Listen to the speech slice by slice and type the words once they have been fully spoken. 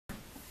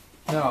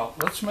Now,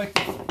 let's make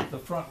the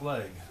front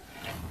leg.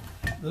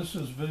 This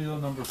is video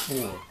number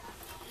 4,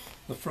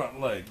 the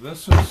front leg.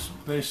 This is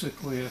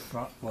basically a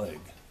front leg.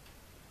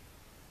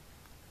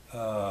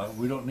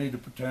 We don't need to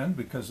pretend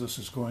because this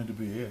is going to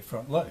be a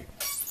front leg.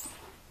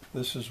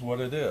 This is what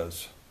it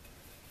is.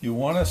 You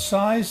want to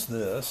size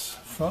this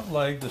front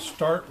leg to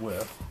start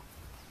with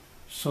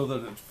so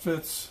that it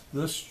fits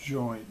this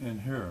joint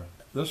in here.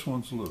 This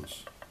one's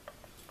loose.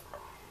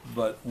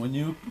 But when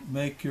you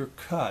make your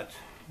cut,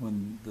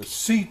 when the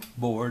seat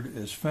board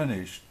is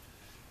finished,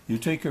 you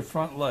take your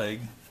front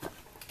leg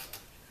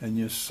and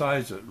you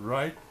size it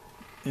right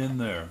in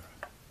there,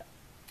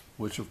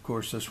 which of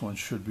course this one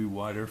should be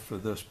wider for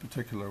this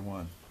particular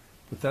one.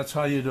 But that's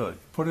how you do it.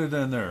 Put it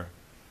in there.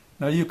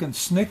 Now you can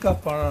sneak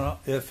up on,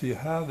 if you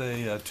have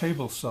a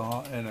table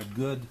saw and a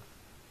good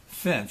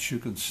fence, you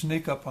can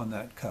sneak up on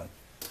that cut.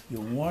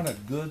 You want a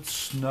good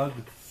snug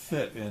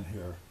fit in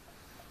here.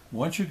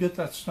 Once you get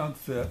that snug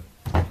fit,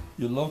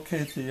 you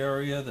locate the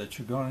area that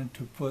you're going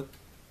to put,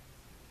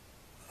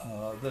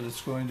 that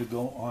it's going to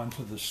go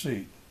onto the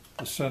seat,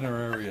 the center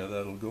area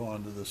that'll go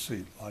onto the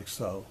seat, like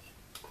so.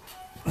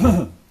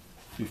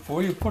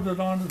 Before you put it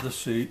onto the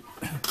seat,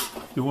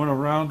 you want to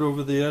round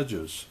over the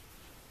edges.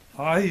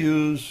 I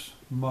use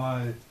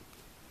my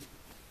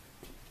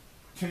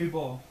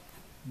table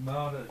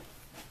mounted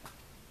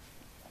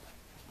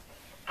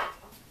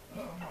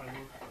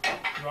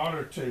my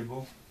router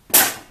table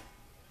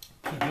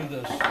to do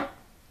this.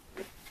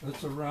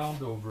 It's a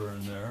round over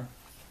in there,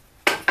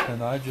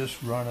 and I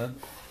just run it.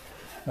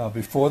 Now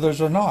before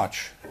there's a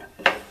notch,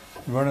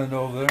 run it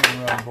over there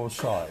and around both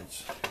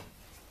sides.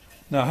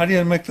 Now how do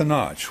you make the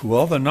notch?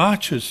 Well, the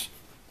notch is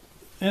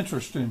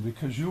interesting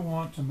because you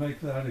want to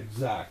make that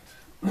exact.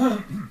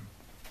 There's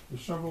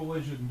several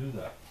ways you can do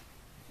that.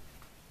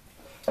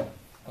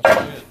 I'll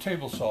show you a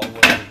table saw way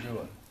to do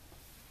it.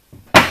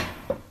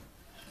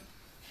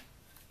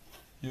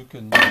 You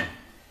can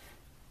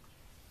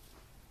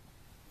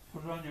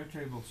put it on your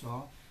table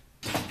saw.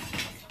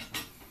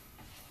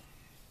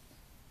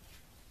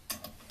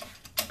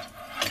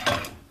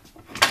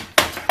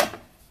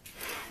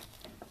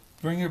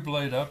 Bring your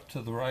blade up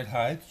to the right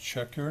height,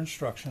 check your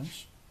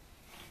instructions,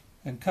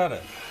 and cut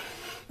it.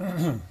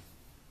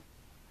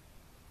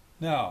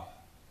 Now,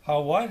 how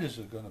wide is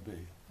it going to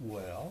be?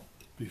 Well,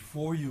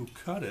 before you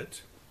cut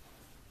it,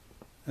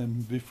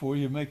 and before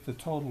you make the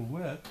total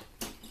width,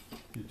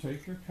 you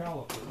take your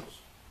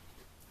calipers.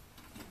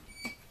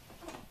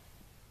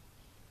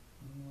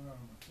 Where are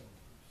my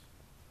calipers?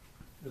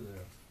 Here they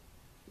are.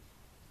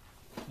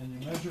 And you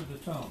measure the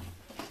tone.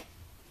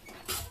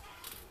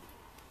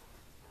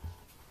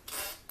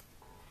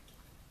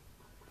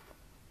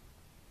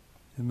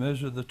 You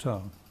measure the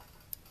tone.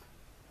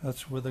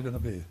 That's where they're going to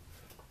be.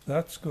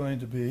 That's going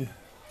to be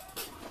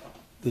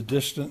the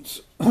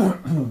distance,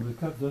 the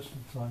cut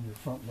distance on your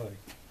front leg.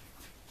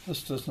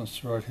 This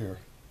distance right here.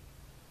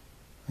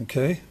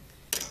 Okay?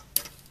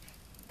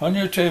 On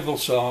your table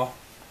saw,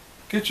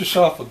 get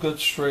yourself a good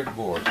straight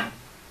board.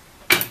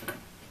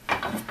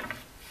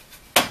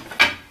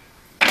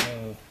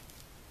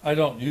 I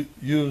don't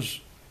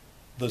use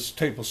this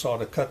table saw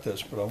to cut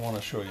this, but I want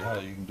to show you how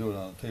you can do it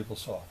on a table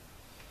saw.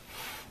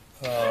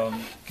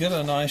 Get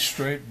a nice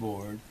straight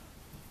board,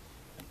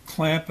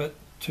 clamp it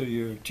to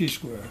your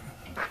T-square,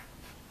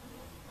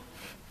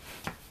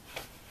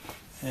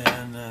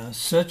 and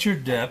set your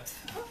depth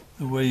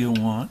the way you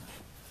want,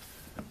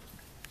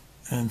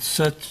 and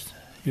set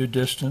your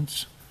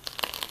distance.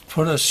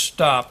 Put a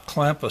stop,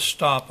 clamp a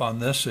stop on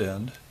this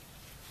end,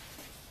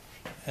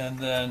 and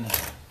then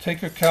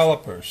take your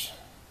calipers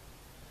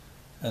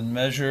and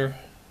measure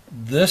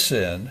this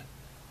end,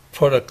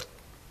 put a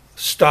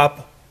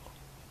stop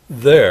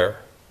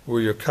there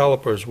where your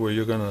calipers, where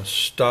you're going to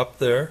stop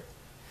there.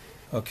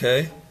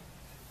 Okay,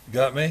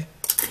 got me?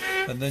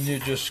 And then you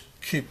just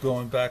keep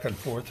going back and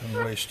forth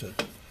and waste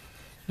it.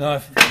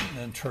 Now,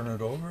 then turn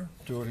it over,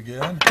 do it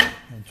again,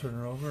 and turn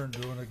it over and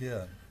do it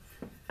again.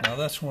 Now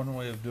that's one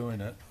way of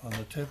doing it on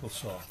the table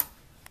saw.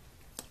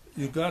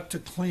 You've got to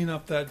clean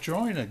up that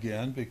joint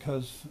again,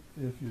 because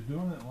if you're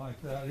doing it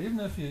like that, even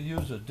if you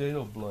use a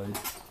dado blade,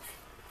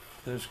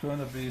 there's going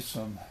to be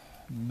some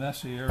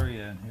messy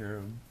area in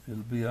here.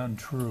 It'll be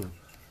untrue.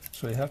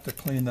 So you have to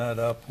clean that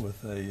up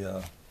with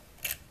a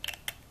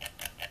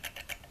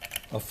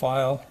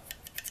file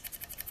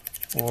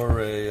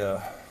or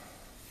a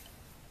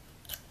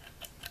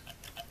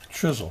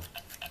chisel.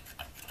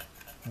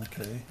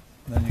 Okay,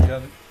 then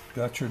you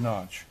got your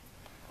notch.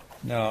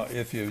 Now,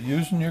 if you're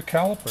using your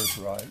calipers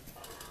right,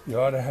 you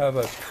ought to have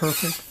a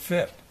perfect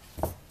fit.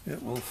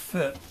 It will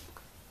fit.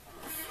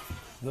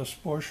 This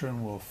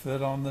portion will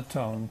fit on the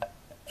tongue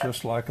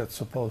just like it's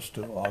supposed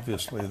to.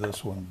 Obviously,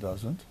 this one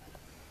doesn't.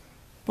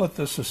 But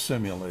this is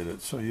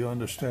simulated, so you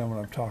understand what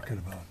I'm talking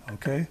about,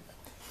 okay?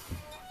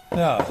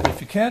 Now,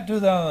 if you can't do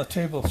that on a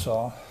table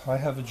saw, I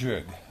have a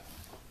jig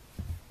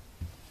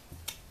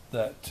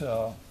that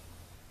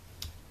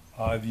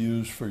I've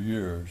used for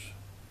years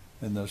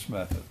in this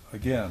method.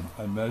 Again,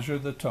 I measure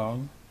the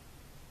tongue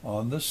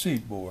on the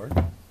seat board,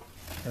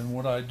 And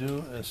what I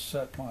do is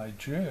set my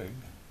jig,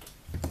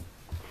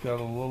 got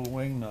a little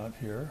wing nut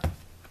here,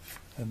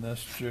 and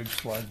this jig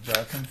slides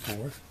back and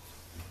forth,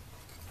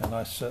 and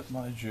I set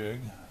my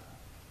jig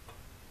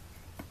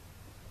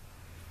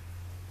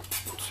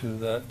to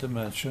that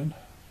dimension.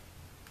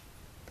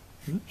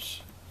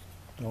 Oops,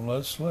 don't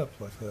let it slip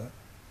like that.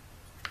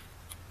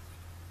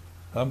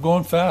 I'm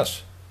going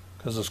fast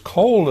because it's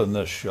cold in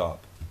this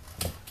shop.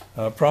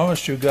 I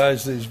promised you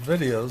guys these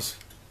videos,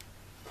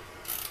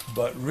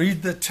 but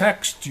read the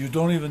text. You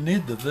don't even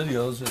need the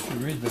videos if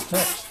you read the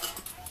text.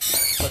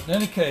 But in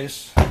any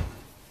case,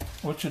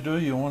 what you do,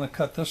 you want to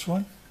cut this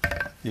one.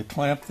 You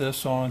clamp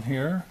this on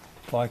here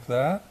like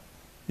that.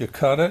 You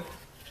cut it.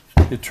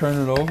 You turn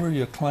it over.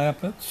 You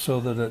clamp it so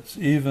that it's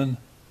even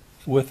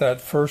with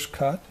that first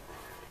cut.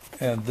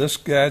 And this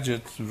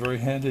gadget's very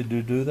handy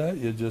to do that.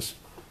 You just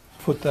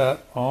put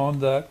that on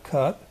that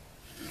cut.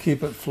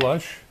 Keep it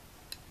flush.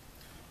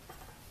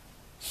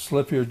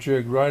 Slip your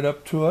jig right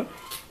up to it.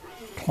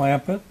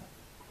 Clamp it.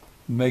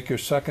 Make your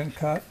second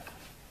cut.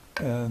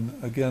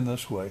 And again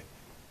this way.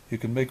 You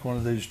can make one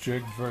of these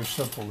jigs very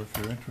simple. If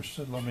you're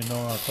interested, let me know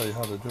and I'll tell you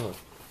how to do it.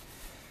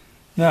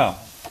 Now,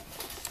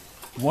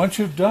 once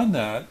you've done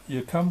that,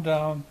 you come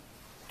down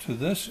to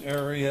this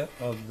area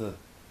of the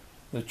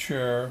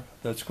chair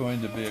that's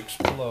going to be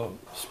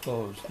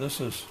exposed.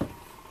 This is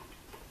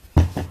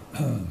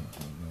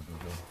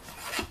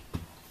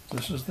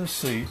this is the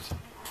seat.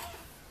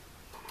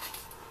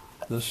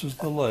 This is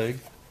the leg.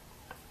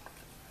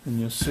 And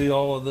you see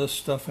all of this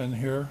stuff in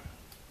here?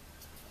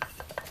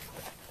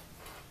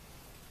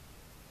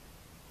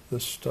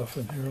 This stuff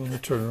in here, let me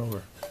turn it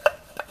over.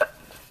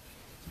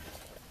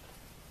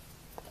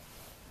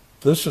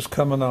 This is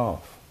coming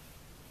off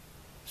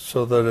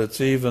so that it's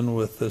even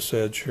with this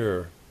edge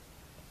here.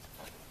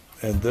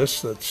 And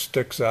this that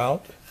sticks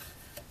out,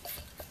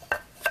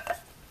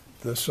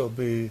 this will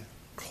be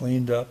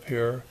cleaned up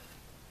here.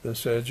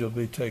 This edge will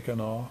be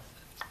taken off.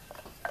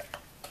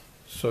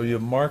 So you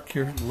mark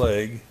your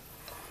leg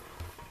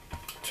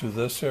to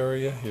this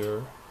area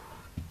here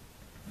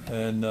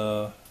and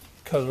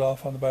cut it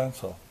off on the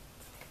bandsaw.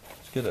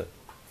 Let's get it.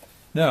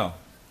 Now,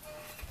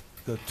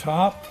 the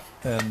top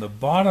and the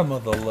bottom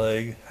of the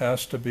leg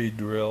has to be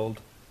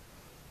drilled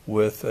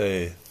with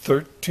a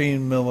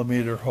 13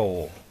 millimeter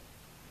hole.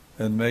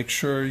 And make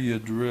sure you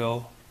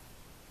drill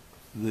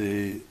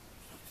the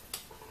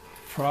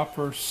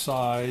proper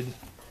side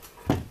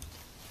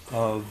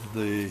of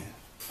the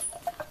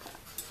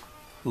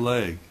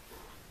leg.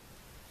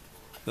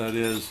 That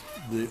is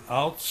the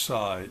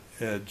outside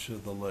edge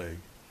of the leg,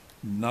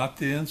 not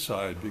the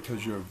inside,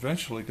 because you're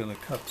eventually going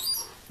to cut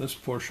this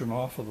portion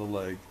off of the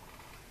leg.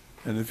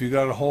 And if you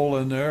got a hole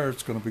in there,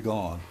 it's going to be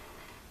gone.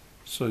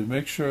 So you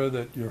make sure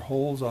that your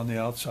hole's on the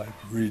outside.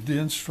 Read the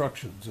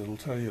instructions, it'll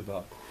tell you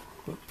about it.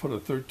 But put a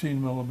 13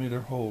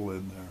 millimeter hole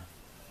in there.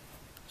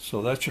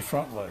 So that's your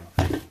front leg.